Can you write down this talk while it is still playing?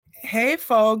Hey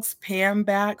folks, Pam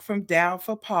back from Down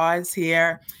for Pause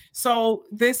here. So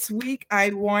this week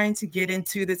I wanted to get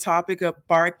into the topic of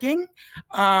barking,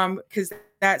 because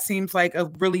that seems like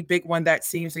a really big one that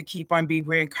seems to keep on being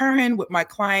recurring with my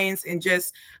clients and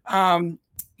just when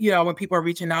people are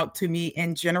reaching out to me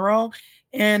in general.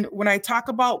 And when I talk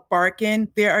about barking,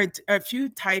 there are a few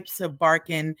types of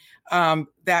barking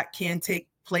that can take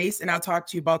place, and I'll talk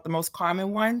to you about the most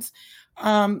common ones.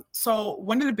 So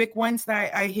one of the big ones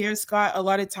that I hear, Scott, a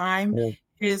lot of time Yeah.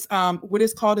 is what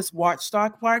is called as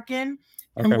watchdog barking.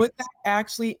 And Okay. what that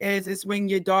actually is when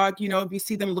your dog, if you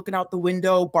see them looking out the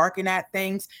window, barking at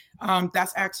things,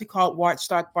 that's actually called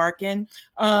watchdog barking.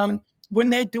 When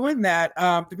they're doing that,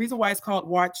 the reason why it's called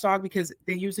watchdog because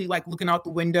they're usually like looking out the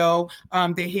window.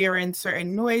 They're hearing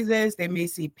certain noises. They may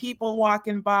see people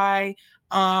walking by.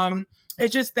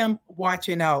 It's just them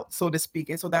watching out, so to speak.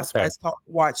 And so that's why Okay. it's called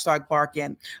watchdog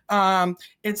barking. And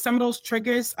some of those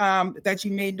triggers that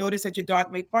you may notice that your dog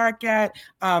may bark at,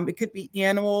 it could be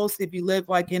animals. If you live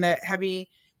like in a heavy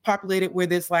populated where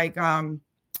there's like, I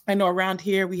know around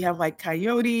here we have like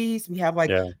coyotes, we have like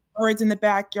Yeah. birds in the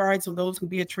backyard. So those could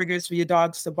be a triggers for your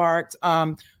dogs to bark.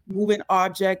 Moving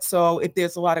objects. So if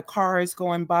there's a lot of cars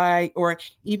going by, or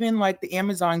even like the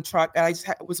Amazon truck, I just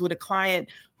was with a client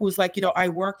who was like, I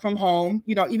work from home.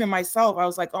 Even myself, I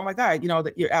was like, oh my God,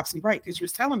 that you're absolutely right. Because she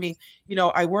was telling me,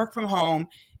 I work from home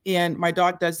and my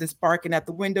dog does this barking at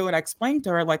the window. And I explained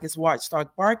to her like it's watchdog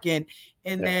barking.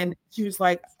 And Yeah. then she was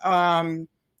like, but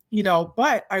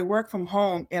I work from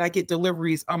home and I get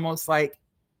deliveries almost like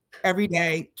every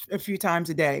day, a few times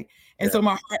a day. And Yeah. so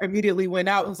my heart immediately went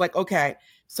out and was like, okay,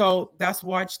 so that's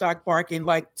watchdog barking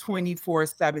like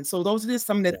 24/7. So those are just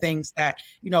some of the Yeah. things that,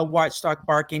 watchdog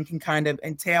barking can kind of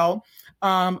entail.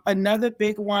 Another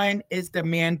big one is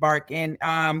demand barking.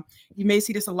 You may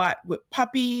see this a lot with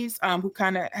puppies who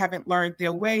kind of haven't learned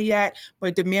their way yet,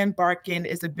 but demand barking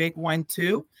is a big one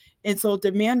too. And so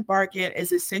demand barking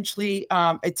is essentially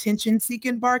attention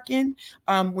seeking barking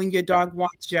when your Okay. dog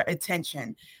wants your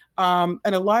attention. And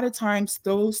a lot of times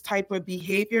those type of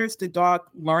behaviors, the dog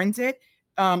learns it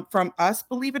from us,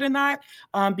 believe it or not,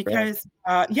 Yeah.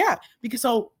 because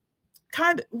so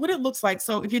kind of what it looks like.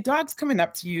 So if your dog's coming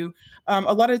up to you,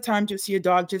 a lot of the times you'll see your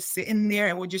dog just sitting there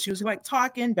and we're just usually like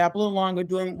talking, babble along or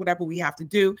doing whatever we have to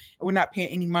do. And we're not paying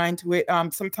any mind to it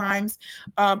sometimes.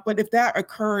 But if that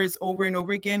occurs over and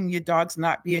over again, your dog's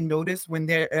not being noticed when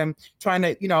they're trying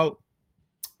to,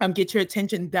 get your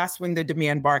attention, that's when the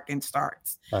demand barking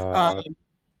starts. Um, Uh,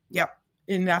 yep.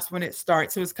 And that's when it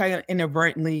starts. So it's kind of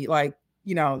inadvertently like,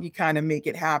 you kind of make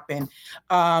it happen.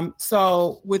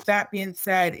 So with that being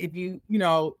said, if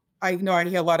I know I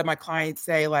hear a lot of my clients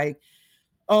say like,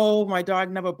 oh, my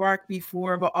dog never barked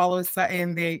before, but all of a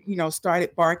sudden they,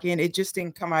 started barking. It just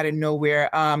didn't come out of nowhere.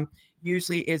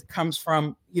 Usually it comes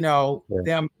from, yeah.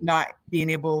 them not being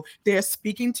able, they're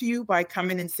speaking to you by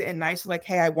coming and sitting nice, like,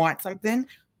 hey, I want something.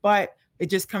 But it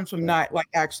just comes from Yeah. not like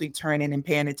actually turning and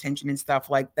paying attention and stuff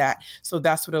like that. So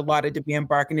that's what a lot of demand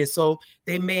barking is. So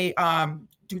they may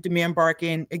do demand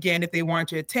barking again if they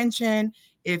want your attention,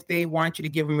 if they want you to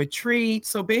give them a treat.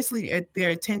 So basically,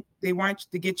 they want you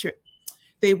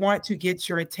to get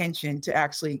your attention to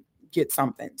actually get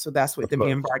something. So that's what Of course.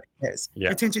 demand bargaining is.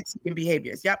 Yeah. Attention seeking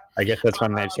behaviors. Yep. I guess that's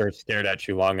when they've sort of stared at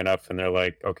you long enough and they're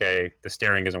like, okay, the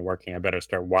staring isn't working. I better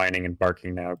start whining and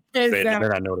barking now because they're Exactly.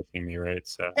 not noticing me, right?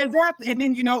 So, Exactly. And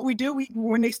then you know what we do? We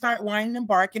when they start whining and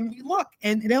barking, we look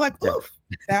and they're like, yeah. oof,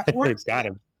 that works. Got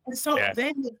him. And so Yeah.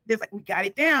 then there's like, we got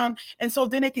it down. And so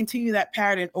then they continue that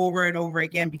pattern over and over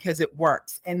again because it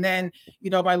works. And then,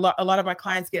 a lot of my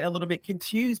clients get a little bit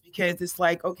confused because it's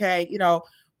like, okay,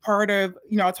 part of,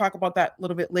 I'll talk about that a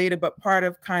little bit later, but part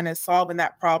of kind of solving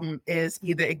that problem is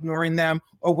either ignoring them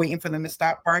or waiting for them to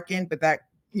stop barking. But that,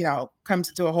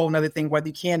 comes to a whole nother thing, whether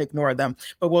you can ignore them.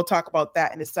 But we'll talk about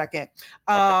that in a second.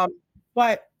 Okay.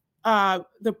 But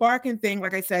the barking thing,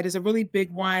 like I said, is a really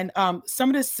big one. Some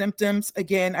of the symptoms,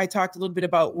 again, I talked a little bit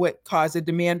about what caused the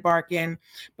demand barking,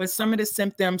 but some of the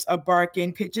symptoms of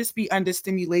barking could just be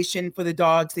understimulation for the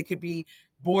dogs. They could be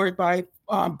bored by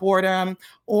boredom,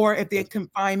 or if they're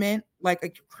confinement, like a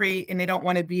crate and they don't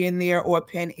want to be in there, or a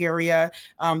pen area,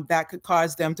 that could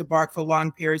cause them to bark for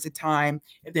long periods of time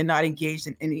if they're not engaged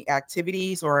in any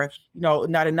activities or,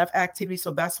 not enough activity.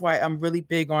 So that's why I'm really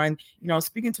big on,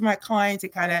 speaking to my clients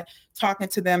and kind of talking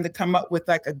to them to come up with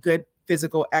like a good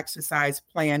physical exercise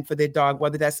plan for their dog,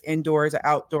 whether that's indoors or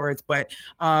outdoors. But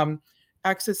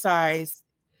exercise,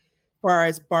 as far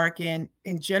as barking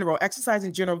in general, exercise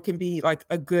in general can be like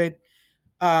a good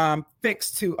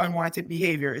fix to unwanted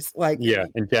behaviors. Like Yeah,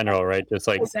 in general, right? Just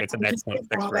like it's an exactly, just excellent get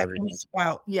fix all for that everything. energy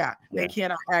out. Yeah, they Yeah.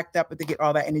 cannot act up, but they get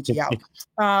all that energy out.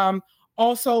 Um,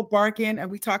 Also, barking,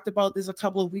 and we talked about this a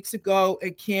couple of weeks ago.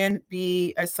 It can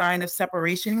be a sign of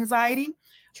separation anxiety.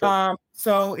 Sure.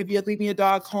 So if you're leaving your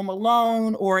dog home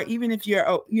alone, or even if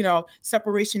you're,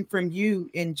 separation from you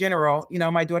in general.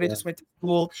 My daughter Yeah. just went to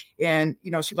school, and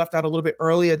she left out a little bit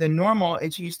earlier than normal,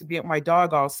 and she used to be with my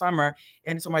dog all summer,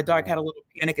 and so my dog had a little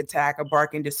panic attack, a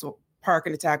barking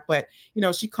parking attack, but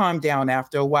she calmed down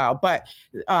after a while. But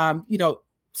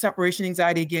separation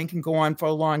anxiety again can go on for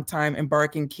a long time, and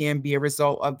barking can be a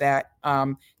result of that,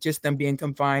 just them being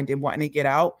confined and wanting to get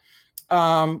out.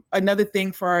 Another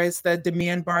thing for us, the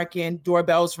demand barking,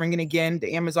 doorbells ringing again,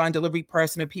 the Amazon delivery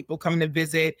person, or people coming to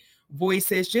visit,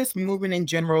 voices, just moving in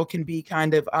general can be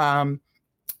kind of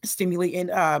stimulating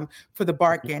for the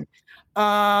barking.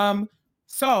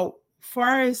 So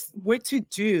far as what to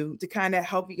do to kind of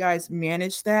help you guys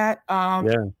manage that,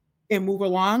 Yeah. and move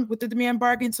along with the demand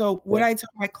bargain. So what Yeah. I tell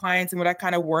my clients and what I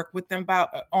kind of work with them about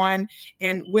on,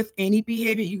 and with any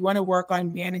behavior, you want to work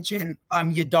on managing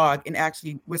your dog and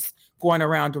actually what's going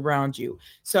around you.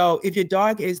 So if your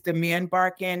dog is demand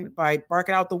barking by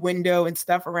barking out the window and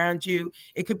stuff around you,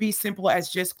 it could be simple as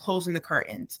just closing the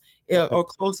curtains, Okay. or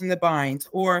closing the blinds.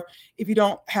 Or if you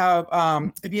don't have,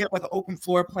 if you have like an open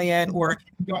floor plan, or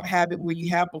you don't have it where you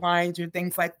have blinds or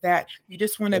things like that, you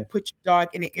just want to Yeah. put your dog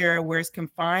in an area where it's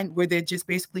confined, where they're just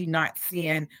basically not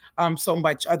seeing so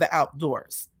much of the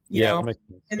outdoors, Yeah. Makes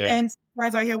sense. and Yeah.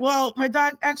 sometimes I hear, well, my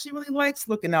dog actually really likes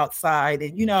looking outside,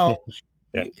 and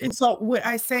Yeah. and so what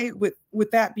I say,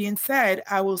 with that being said,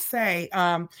 I will say,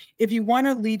 if you want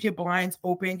to leave your blinds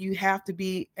open, you have to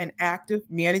be an active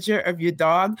manager of your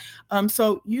dog.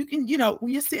 So you can,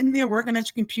 when you're sitting there working at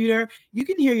your computer, you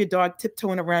can hear your dog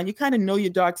tiptoeing around. You kind of know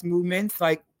your dog's movements,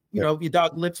 like, Yeah. if your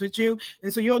dog lives with you.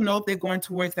 And so you'll know if they're going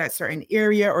towards that certain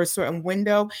area or a certain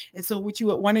window. And so what you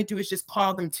would want to do is just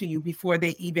call them to you before they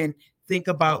even think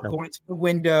about Okay. going to the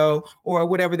window or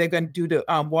whatever they're going to do to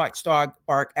watchdog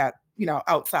bark at,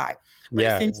 outside. But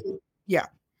Yeah. essentially, yeah.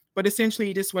 But essentially,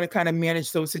 you just want to kind of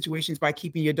manage those situations by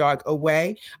keeping your dog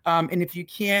away. And if you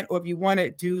can't, or if you want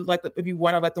to do like, if you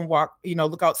want to let them walk,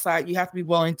 look outside, you have to be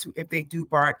willing to, if they do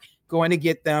bark, going to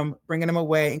get them, bringing them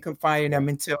away, and confining them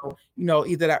until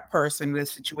either that person, the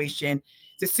situation,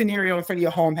 the scenario in front of your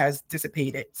home has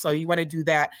dissipated. So you want to do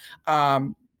that,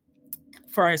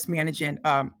 for us managing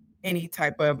any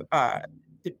type of That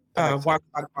makes sense. walk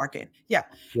barking. Yeah.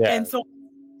 Yeah. And so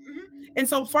Mhm. And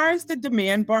so far as the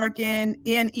demand barking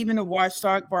and even the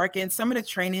watchdog barking, some of the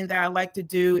training that I like to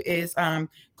do is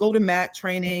go to mat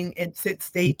training and sit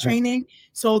state Okay. training,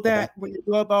 so Okay. that when the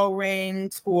doorbell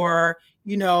rings, or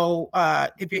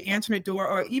if you're answering the door,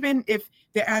 or even if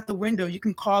they're at the window, you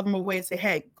can call them away and say,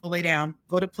 hey, go lay down,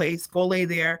 go to place, go lay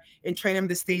there, and train them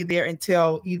to stay there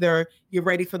until either you're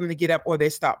ready for them to get up or they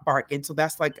stop barking. So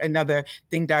that's like another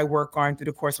thing that I work on through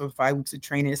the course of 5 weeks of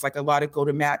training. It's like a lot of go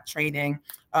to mat training,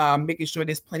 making sure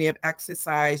there's plenty of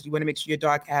exercise. You want to make sure your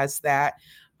dog has that.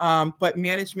 But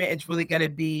management is really going to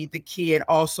be the key, and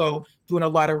also doing a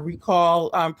lot of recall,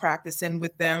 practicing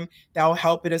with them. That will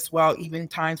help it as well. Even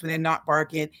times when they're not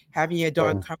barking, having your Yeah.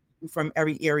 dog come from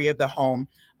every area of the home.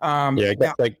 Yeah. I guess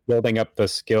That like building up the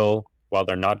skill while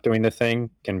they're not doing the thing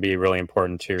can be really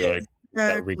important too. Like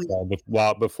that exactly. recall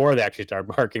while before they actually start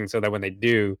barking, so that when they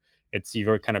do, it's you've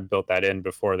already kind of built that in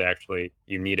before they actually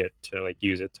you need it to like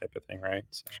use it type of thing, right?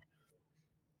 So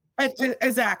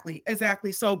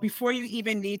Exactly. So before you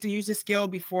even need to use the skill,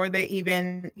 before they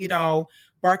even,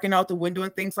 barking out the window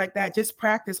and things like that, just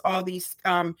practice all these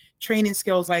training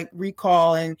skills like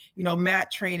recall and,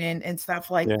 mat training and stuff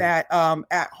like yeah. that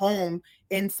at home,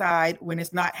 inside, when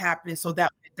it's not happening. So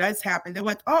that when it does happen, they're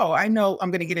like, oh, I know I'm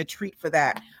going to get a treat for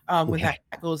that when Yeah.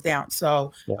 that goes down.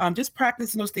 So Yeah. just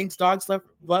practicing those things. Dogs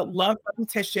love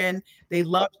repetition. They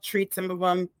love treats. Some of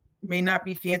them may not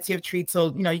be fancy of treats,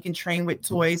 so you can train with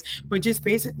toys, but just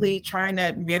basically trying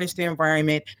to manage the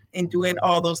environment and doing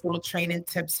all those little training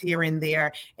tips here and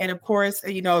there. And of course,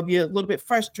 if you're a little bit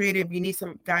frustrated, if you need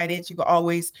some guidance, you can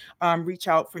always reach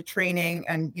out for training,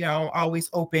 and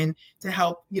always open to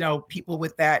help people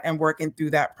with that and working through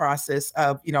that process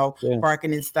of Yeah.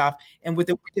 barking and stuff. And with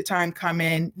the winter time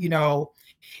coming,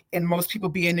 and most people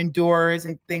being indoors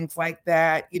and things like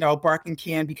that, barking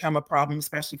can become a problem,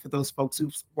 especially for those folks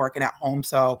who's working at home.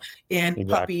 So, and Exactly.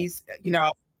 puppies,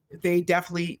 they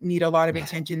definitely need a lot of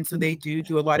attention. So they do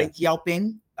a lot Yeah. of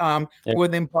yelping, Yeah. more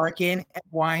than barking and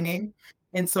whining.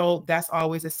 And so that's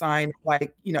always a sign,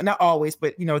 like, not always,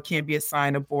 but, it can be a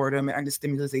sign of boredom and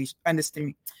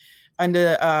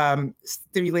under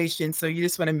stimulation. So you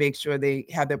just want to make sure they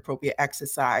have the appropriate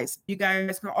exercise. You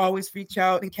guys can always reach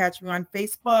out and catch me on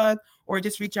Facebook, or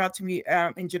just reach out to me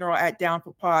in general at Down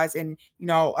for Pause. And,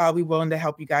 I'll be willing to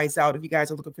help you guys out if you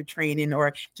guys are looking for training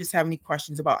or just have any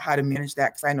questions about how to manage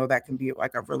that, because I know that can be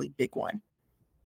like a really big one.